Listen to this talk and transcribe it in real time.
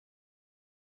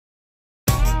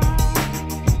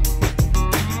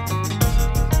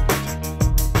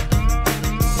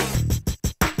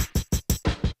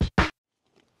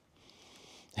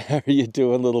How are you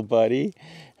doing, little buddy?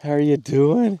 How are you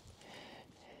doing?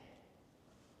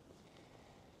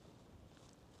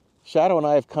 Shadow and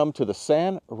I have come to the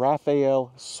San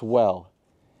Rafael Swell,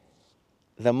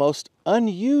 the most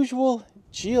unusual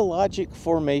geologic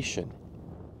formation.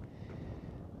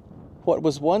 What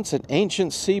was once an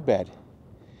ancient seabed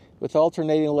with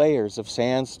alternating layers of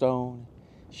sandstone,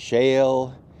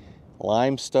 shale,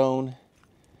 limestone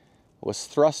was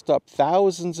thrust up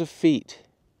thousands of feet.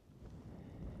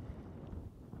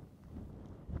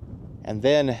 And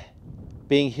then,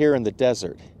 being here in the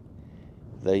desert,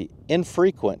 the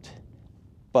infrequent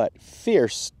but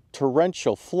fierce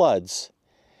torrential floods,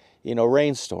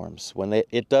 rainstorms, when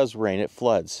it does rain, it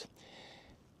floods,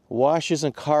 washes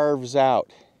and carves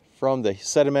out from the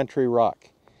sedimentary rock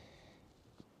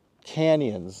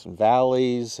canyons and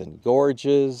valleys and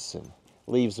gorges, and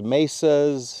leaves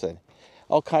mesas and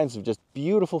all kinds of just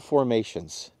beautiful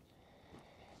formations.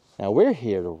 Now we're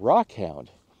here to rockhound,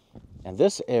 and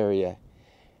this area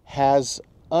has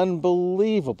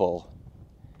unbelievable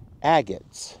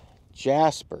agates,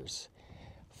 jaspers,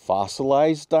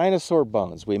 fossilized dinosaur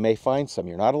bones. We may find some.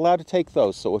 You're not allowed to take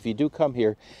those, so if you do come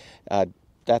here,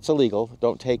 that's illegal.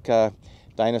 Don't take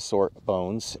dinosaur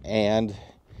bones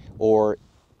or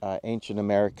ancient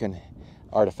American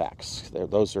artifacts.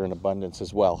 Those are in abundance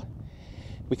as well.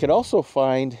 We can also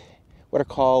find what are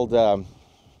called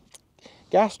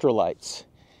gastroliths,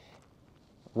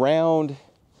 round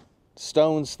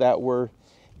stones that were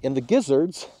in the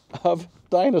gizzards of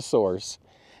dinosaurs.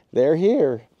 They're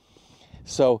here.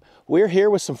 So we're here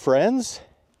with some friends.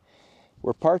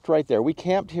 We're parked right there. We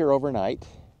camped here overnight,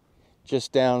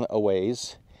 just down a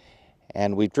ways,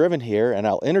 and we've driven here, and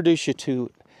I'll introduce you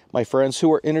to my friends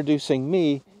who are introducing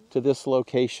me to this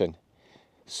location.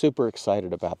 Super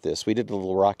excited about this. We did a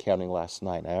little rock hounding last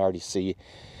night. I already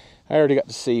got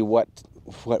to see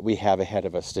what we have ahead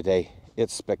of us today.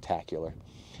 It's spectacular.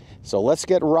 So let's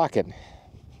get rocking.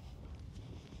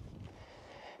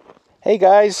 Hey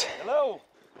guys. Hello.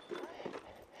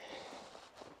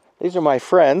 These are my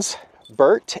friends,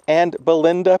 Bert and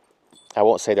Belinda. I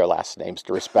won't say their last names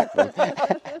to respect them.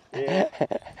 Yeah.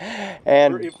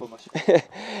 And we're infamous.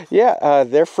 yeah,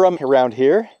 they're from around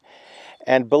here.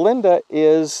 And Belinda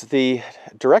is the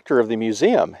director of the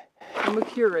museum. I'm a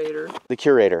curator. The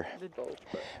curator. Both,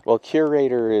 well,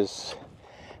 curator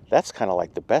that's kind of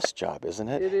like the best job, isn't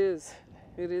it? It is.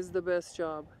 It is the best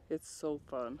job. It's so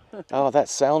fun. Oh, that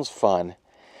sounds fun.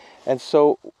 And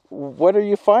so, what are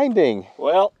you finding?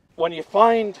 Well, when you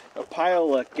find a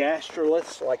pile of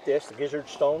gastroliths like this, the gizzard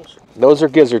stones. Those are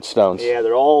gizzard stones. Yeah,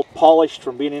 they're all polished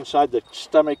from being inside the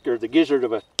stomach or the gizzard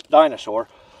of a dinosaur.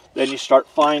 Then you start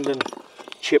finding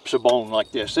chips of bone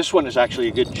like this. This one is actually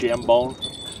a good gem bone.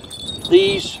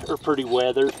 These are pretty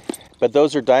weathered. But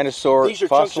those are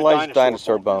fossilized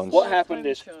dinosaur bones. What happened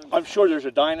is, I'm sure there's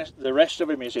a dinosaur, the rest of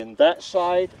them is in that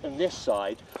side and this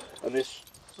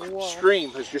stream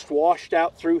has just washed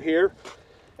out through here,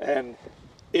 and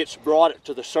it's brought it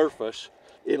to the surface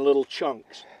in little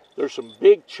chunks. There's some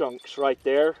big chunks right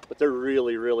there, but they're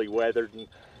really, really weathered and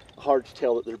hard to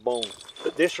tell that they're bone.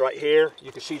 But this right here,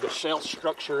 you can see the cell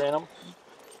structure in them.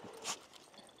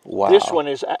 Wow. This one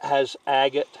has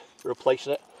agate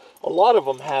replacing it. A lot of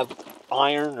them have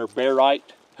iron or barite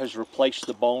has replaced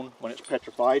the bone when it's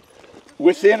petrified.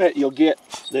 Within it, you'll get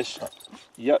this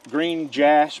green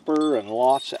jasper and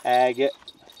lots of agate.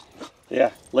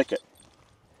 Yeah, lick it.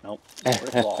 Nope.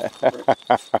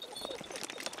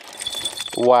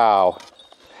 Wow.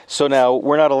 So now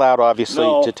we're not allowed, obviously,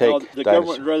 to take. No, the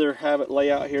government would rather have it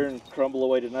lay out here and crumble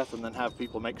away to nothing than have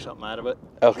people make something out of it.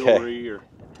 Okay. Jewelry or,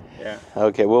 yeah.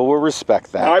 Okay. Well, we'll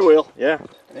respect that. I will. Yeah.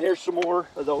 And here's some more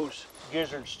of those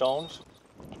gizzard stones.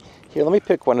 Here, let me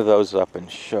pick one of those up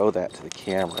and show that to the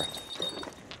camera.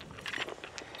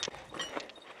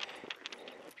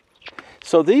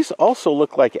 So these also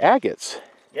look like agates.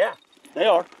 Yeah, they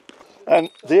are. And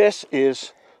this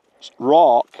is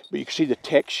rock, but you can see the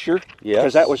texture.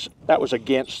 Yes. Because that was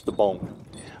against the bone.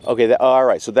 Okay. All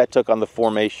right. So that took on the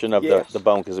formation of the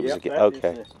bone because it was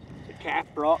okay. The cap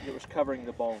rock that was covering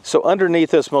the bone. So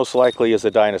underneath this, most likely, is a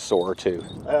dinosaur or two.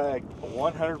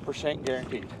 100%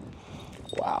 guaranteed.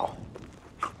 Wow.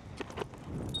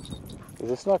 Is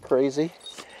this not crazy?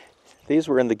 These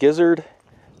were in the gizzard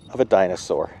of a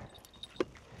dinosaur.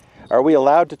 Are we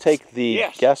allowed to take the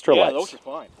gastroliths? Yeah, those are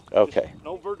fine. Okay. Just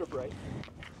no vertebrae.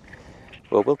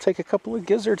 Well, we'll take a couple of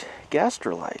gizzard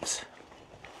gastroliths.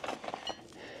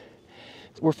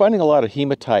 We're finding a lot of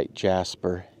hematite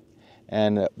jasper.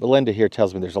 And Belinda here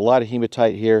tells me there's a lot of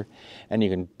hematite here, and you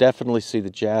can definitely see the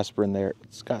jasper in there.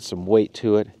 It's got some weight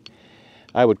to it.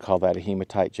 I would call that a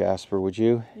hematite jasper, would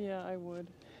you? Yeah, I would.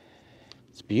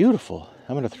 It's beautiful.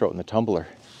 I'm going to throw it in the tumbler.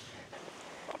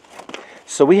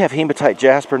 So we have Hematite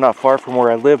Jasper not far from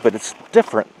where I live, but it's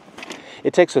different.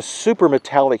 It takes a super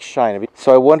metallic shine.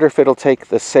 So I wonder if it'll take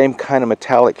the same kind of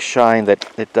metallic shine that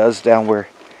it does down where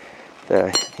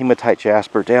the Hematite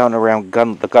Jasper, down around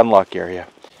the Gunlock area.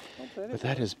 But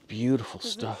that is beautiful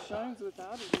stuff. It shines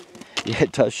without it even. Yeah,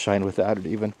 it does shine without it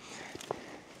even.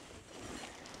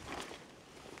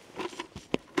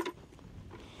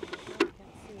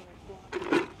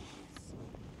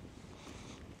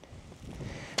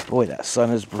 Boy, that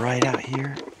sun is bright out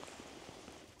here.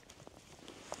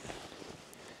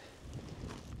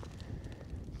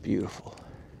 Beautiful.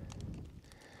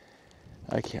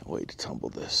 I can't wait to tumble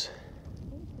this.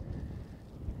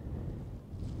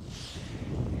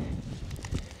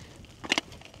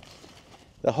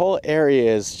 The whole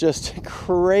area is just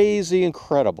crazy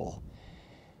incredible.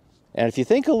 And if you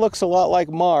think it looks a lot like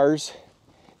Mars,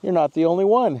 you're not the only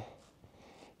one.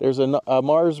 There's a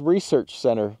Mars Research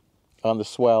Center on the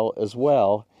swell as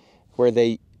well, where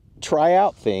they try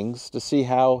out things to see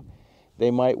how they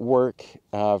might work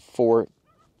for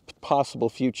possible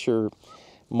future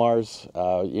Mars,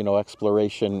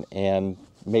 exploration and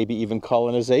maybe even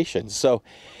colonization. So,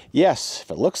 yes, if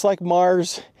it looks like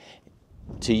Mars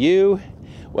to you,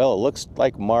 well, it looks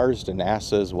like Mars to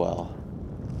NASA as well.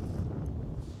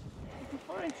 Did you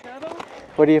find Shadow?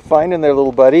 What are you finding there,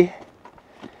 little buddy?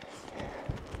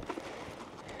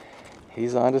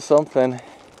 He's onto something.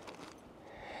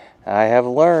 I have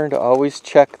learned to always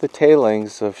check the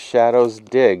tailings of Shadow's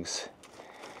digs.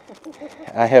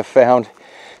 I have found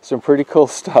some pretty cool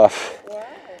stuff. Wow.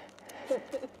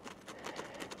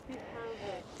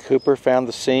 Cooper found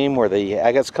the seam where the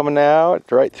agate's coming out,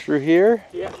 right through here.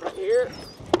 Yeah, right here.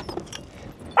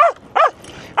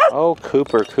 Oh,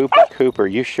 Cooper,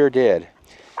 you sure did.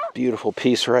 Beautiful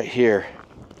piece right here.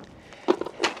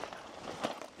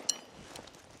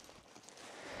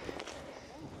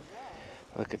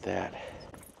 Look at that.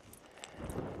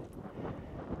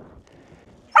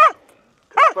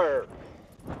 Cooper!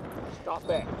 Stop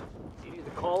that. You need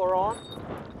the collar on?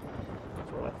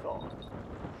 That's what I thought.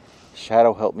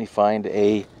 Shadow helped me find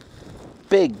a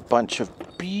big bunch of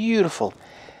beautiful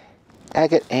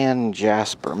agate and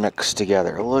jasper mixed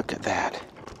together. Look at that.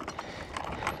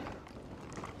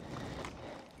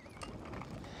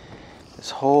 This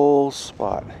whole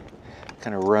spot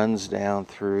kind of runs down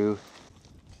through.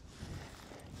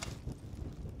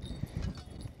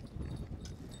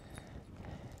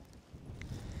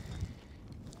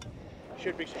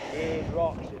 Should be some good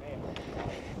rocks in here.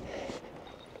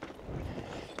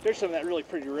 There's some of that really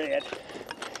pretty red.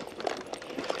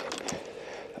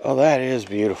 Oh, that is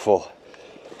beautiful.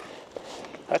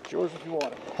 That's yours if you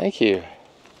want it. Thank you.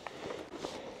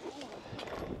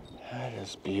 That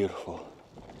is beautiful.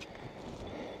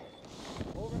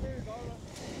 Over here, darling.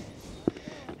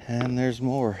 And there's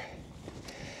more.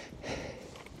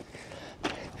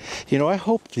 You know, I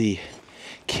hope the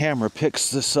camera picks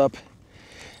this up,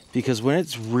 because when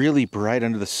it's really bright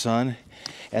under the sun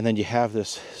and then you have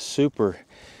this super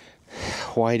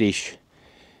whitish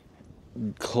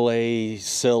clay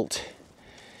silt,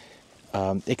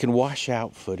 it can wash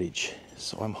out footage.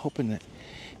 So I'm hoping that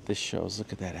this shows.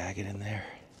 Look at that agate in there.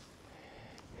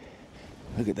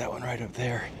 Look at that one right up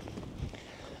there.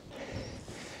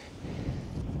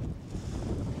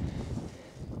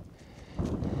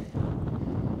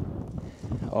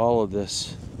 All of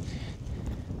this.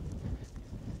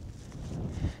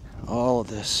 All of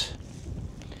this.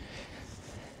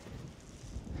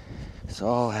 It's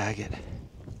all agate.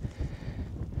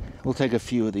 We'll take a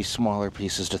few of these smaller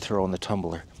pieces to throw in the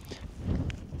tumbler.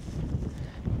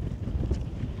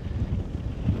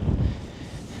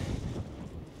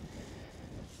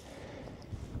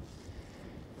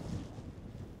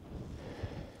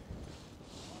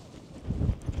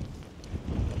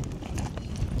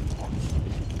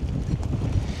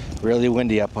 Really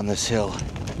windy up on this hill.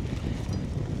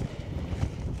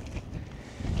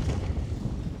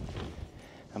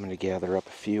 I'm going to gather up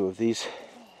a few of these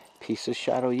pieces.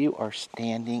 Shadow, you are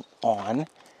standing on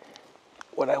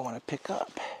what I want to pick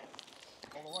up.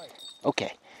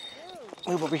 Okay,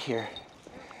 move over here.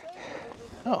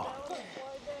 Oh,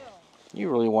 you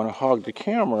really want to hog the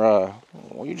camera.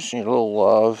 Well, you just need a little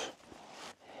love.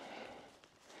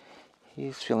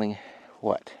 He's feeling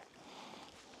what?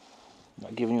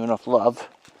 Not giving you enough love.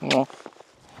 No.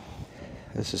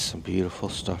 This is some beautiful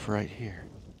stuff right here.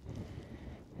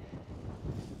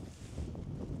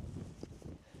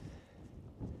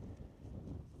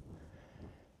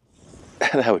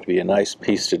 That would be a nice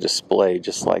piece to display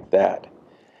just like that.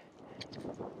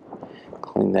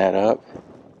 Clean that up.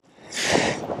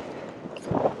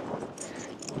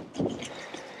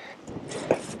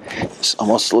 This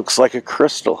almost looks like a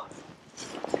crystal.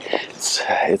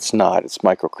 It's not, it's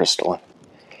microcrystalline.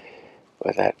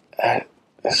 But that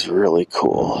is really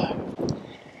cool.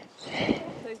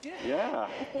 Yeah,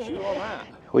 chew on that.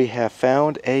 We have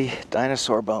found a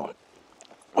dinosaur bone,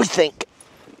 we think.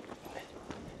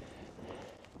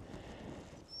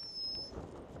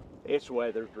 It's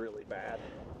weathered really bad.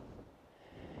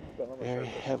 Very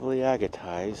heavily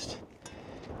agatized.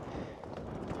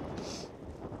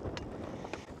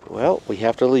 Well, we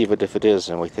have to leave it if it is,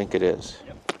 and we think it is.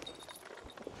 Yep.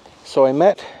 So I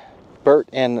met Bert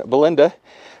and Belinda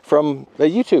from the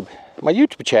my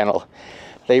YouTube channel.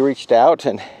 They reached out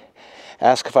and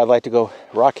asked if I'd like to go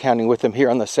rock hounding with them here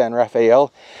on the San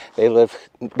Rafael. They live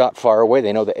not far away.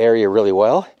 They know the area really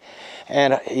well.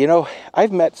 And, you know,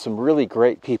 I've met some really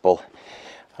great people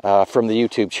from the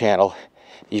YouTube channel.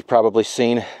 You've probably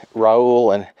seen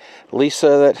Raul and Lisa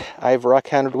that I've rock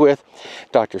hounded with,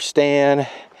 Dr. Stan,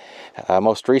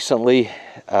 most recently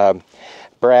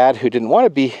Brad, who didn't want to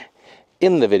be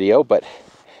in the video, but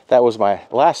that was my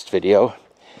last video,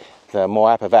 the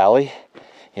Moapa Valley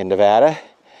in Nevada.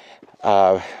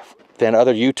 Then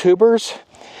other YouTubers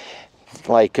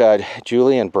like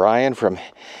Julie and Brian from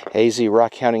AZ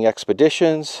Rock Hounding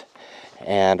Expeditions.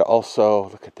 And also,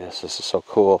 look at this, this is so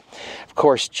cool. Of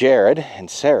course, Jared and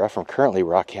Sarah from Currently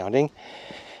Rock Hounding.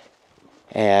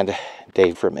 And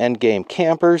Dave from Endgame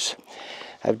Campers.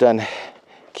 I've done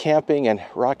camping and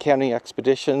rock hounding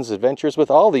expeditions, adventures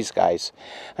with all these guys.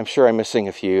 I'm sure I'm missing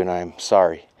a few, and I'm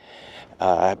sorry.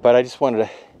 But I just wanted to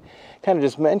kind of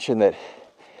just mention that,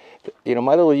 you know,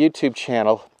 my little YouTube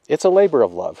channel, it's a labor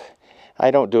of love.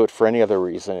 I don't do it for any other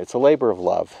reason. It's a labor of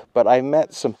love. But I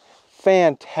met some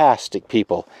fantastic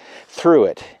people through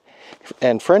it,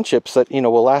 and friendships that, you know,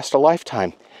 will last a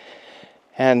lifetime.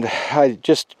 And I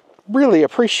just really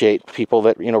appreciate people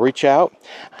that, you know, reach out.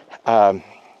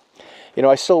 You know,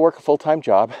 I still work a full-time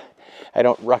job. I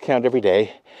don't rock hound every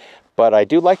day, but I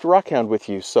do like to rock hound with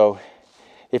you. So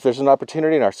if there's an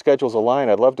opportunity and our schedules align,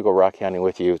 I'd love to go rock hounding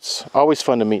with you. It's always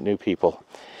fun to meet new people,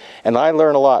 and I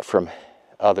learn a lot from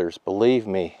others, believe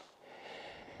me.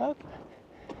 Okay.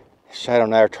 Shadow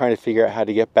and I are trying to figure out how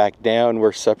to get back down.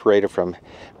 We're separated from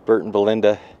Bert and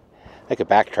Belinda. I could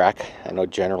backtrack. I know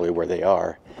generally where they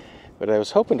are, but I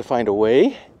was hoping to find a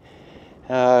way.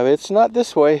 It's not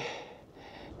this way.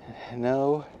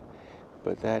 No,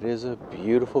 but that is a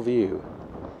beautiful view.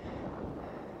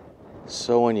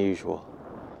 So unusual.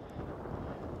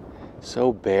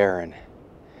 So barren.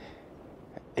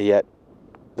 Yet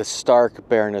the stark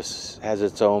barrenness has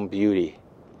its own beauty.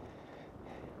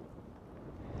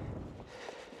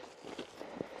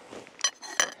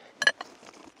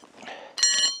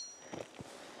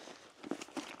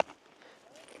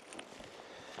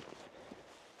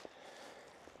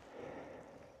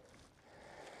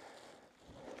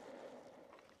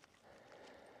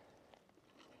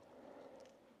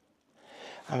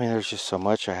 I mean, there's just so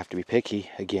much. I have to be picky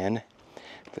again.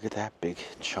 Look at that big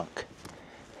chunk.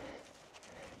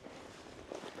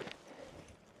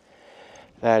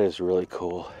 That is really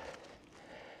cool.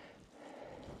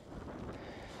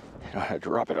 I don't have to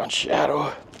drop it on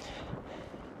Shadow.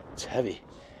 It's heavy.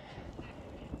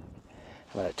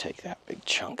 I'm gonna take that big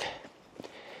chunk.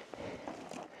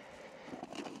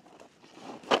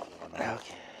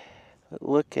 Okay. But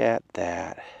look at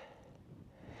that.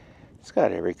 It's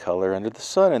got every color under the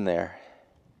sun in there.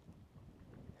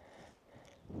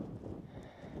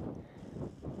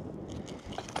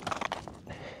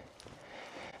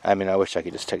 I mean, I wish I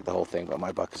could just take the whole thing, but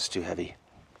my bucket's too heavy.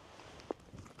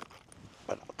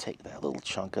 But I'll take that little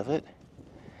chunk of it,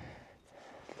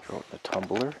 throw it in the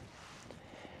tumbler.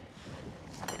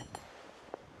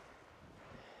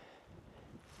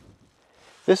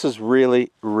 This is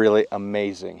really, really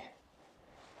amazing.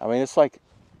 I mean, it's like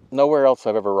nowhere else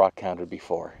I've ever rock hounded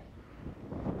before.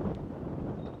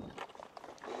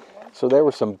 So there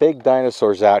were some big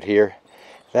dinosaurs out here.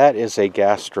 That is a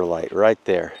gastrolith right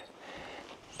there.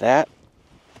 That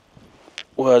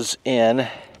was in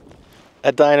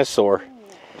a dinosaur.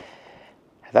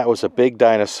 That was a big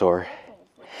dinosaur.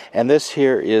 And this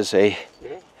here is a,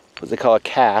 what they call a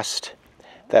cast,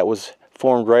 that was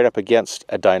formed right up against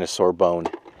a dinosaur bone.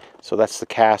 So that's the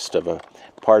cast of a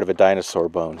part of a dinosaur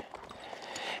bone.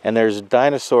 And there's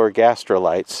dinosaur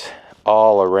gastroliths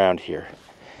all around here.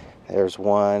 There's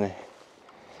one.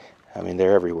 I mean,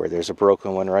 they're everywhere. There's a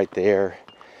broken one right there.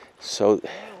 So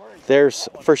there's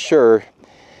for sure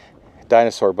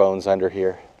dinosaur bones under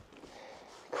here.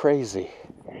 Crazy.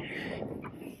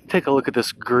 Take a look at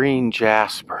this green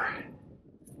jasper.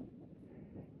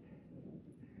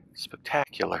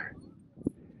 Spectacular.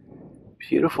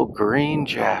 Beautiful green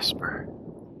jasper.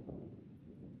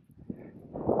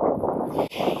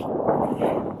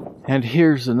 And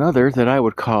here's another that I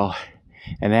would call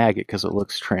an agate because it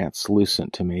looks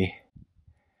translucent to me.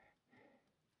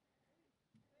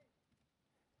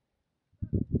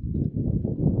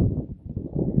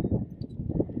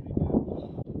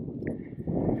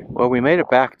 Well, we made it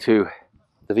back to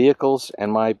the vehicles,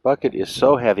 and my bucket is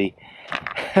so heavy.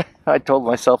 I told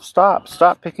myself,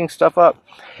 stop picking stuff up.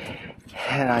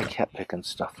 And I kept picking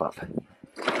stuff up.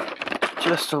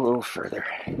 Just a little further.